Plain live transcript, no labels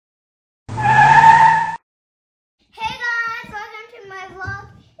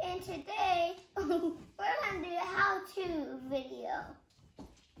And today, we're going to do a how-to video.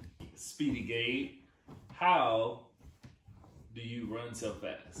 Speedy Gabe, how do you run so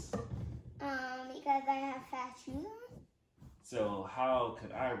fast? Because I have fast shoes on. So how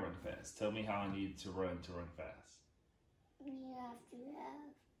could I run fast? Tell me how I need to run fast. You have to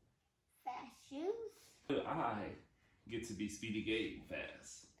have fast shoes. How do I get to be Speedy Gabe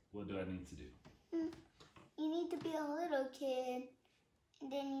fast? What do I need to do? You need to be a little kid,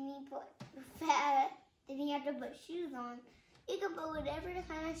 and then you need to put fat. Then you have to put shoes on. You can put whatever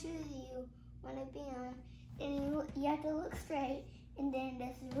kind of shoes you want to be on. Then you have to look straight, and then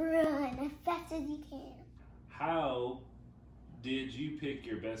just run as fast as you can. How did you pick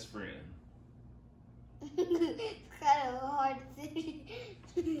your best friend? It's kind of a hard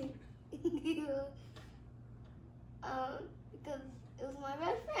decision. Because it was my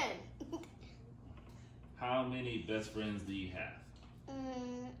best friend. How many best friends do you have?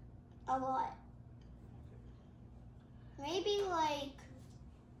 A lot. Maybe like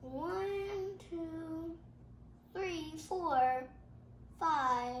 1, 2, 3, 4,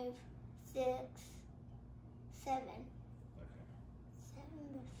 5, 6, 7. Okay. 7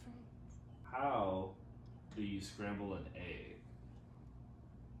 best friends. How do you scramble an egg?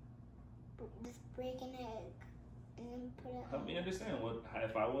 Just break an egg and then put it Help me understand.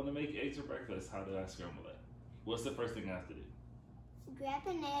 If I want to make eggs for breakfast, how do I scramble it? What's the first thing I have to do? Grab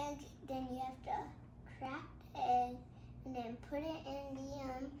an egg, then you have to crack the egg, and then put it in the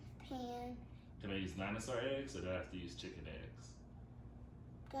pan. Can I use dinosaur eggs or do I have to use chicken eggs?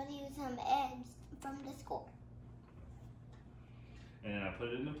 Gotta use some eggs from the store. And then I put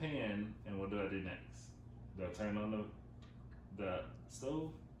it in the pan, and what do I do next? Do I turn on the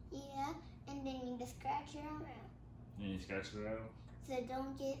stove? Yeah, and then you just scratch it around. And you scratch it around? So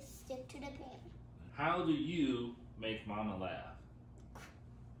don't get stick to the pan. How do you make Mama laugh?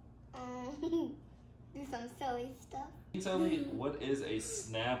 Do some silly stuff. Can you tell me what is a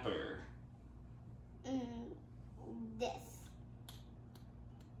snapper? This.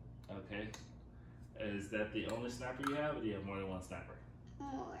 Okay. Is that the only snapper you have, or do you have more than one snapper?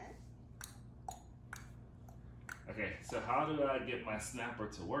 More. Okay, so how do I get my snapper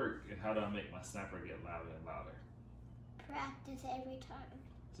to work, and how do I make my snapper get louder and louder? Practice every time.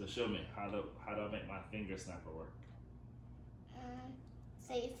 So show me, how do I make my finger snapper work?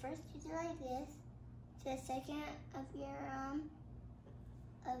 So you first you do like this. To the second of your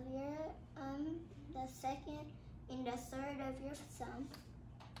the second and the third of your thumb.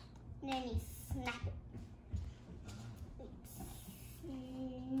 And then you snap it.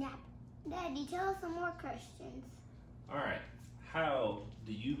 Snap. Daddy, tell us some more questions. All right. How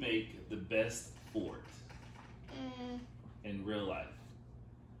do you make the best fort in real life?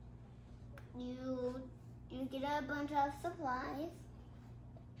 You get a bunch of supplies.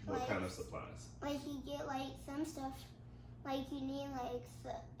 What kind of supplies? Like you get like some stuff. Like you need like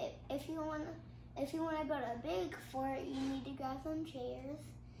if you wanna build a big fort, you need to grab some chairs.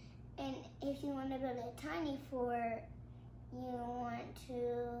 And if you want to build a tiny fort, you want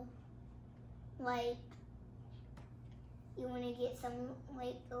to get some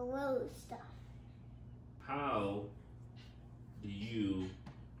like low stuff. How do you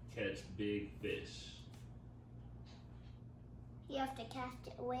catch big fish? You have to cast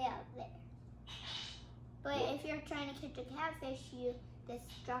it way out there. But if you're trying to catch a catfish, you just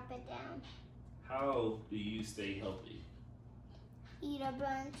drop it down. How do you stay healthy? Eat a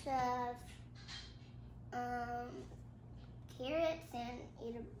bunch of carrots and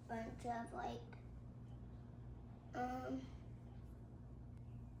eat a bunch of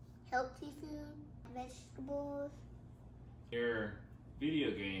healthy food, vegetables. Your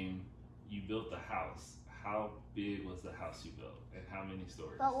video game, you built a house. How big was the house you built, and how many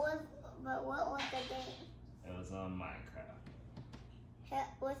stories? But what was the game? It was on Minecraft.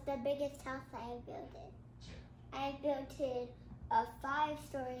 What's the biggest house I have built it? Yeah. I built it a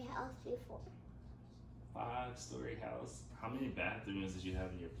 5-story house before. 5-story house? How many bathrooms did you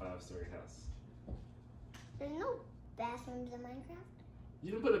have in your 5-story house? There's no bathrooms in Minecraft.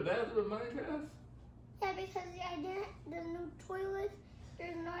 You didn't put a bathroom in Minecraft? Yeah, because there's no toilets.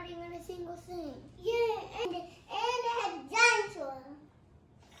 There's not even a single thing. Yeah, and it had dinosaurs.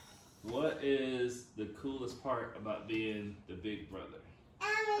 What is the coolest part about being the big brother? And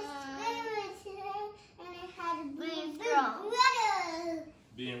it had a big brother.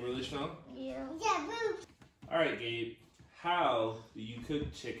 Being really strong? Yeah. Yeah, boo. All right, Gabe. How do you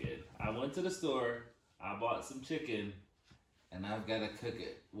cook chicken? I went to the store, I bought some chicken, and I've got to cook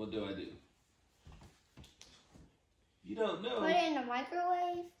it. What do I do? You don't know. Put it in the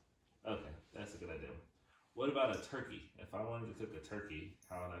microwave. Okay, that's a good idea. What about a turkey? If I wanted to cook a turkey,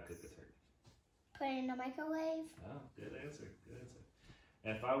 how would I cook a turkey? Put it in the microwave. Oh, good answer. Good answer.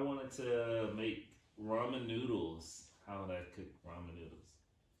 If I wanted to make ramen noodles, how would I cook ramen noodles?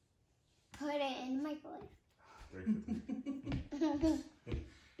 Put it in the microwave. 3 for 3.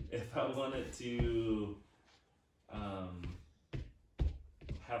 If I wanted to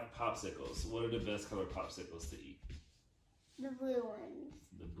have popsicles, what are the best colored popsicles to eat? The blue ones.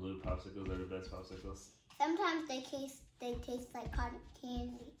 The blue popsicles are the best popsicles? Sometimes they taste like cotton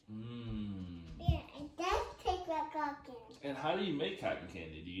candy. Mmm. Yeah, it does taste like cotton candy. And how do you make cotton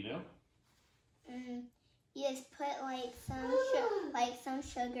candy? Do you know? You just put like some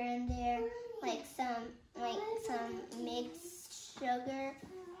sugar in there, like some mixed sugar,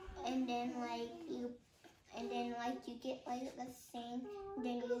 and then you get like the thing, and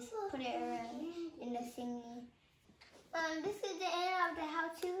then you just put it around in the thingy. This is the end of the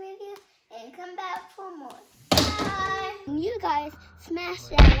how-to video, and come back for more. Bye! You guys smash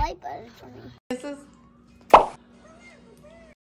that like button for me. This is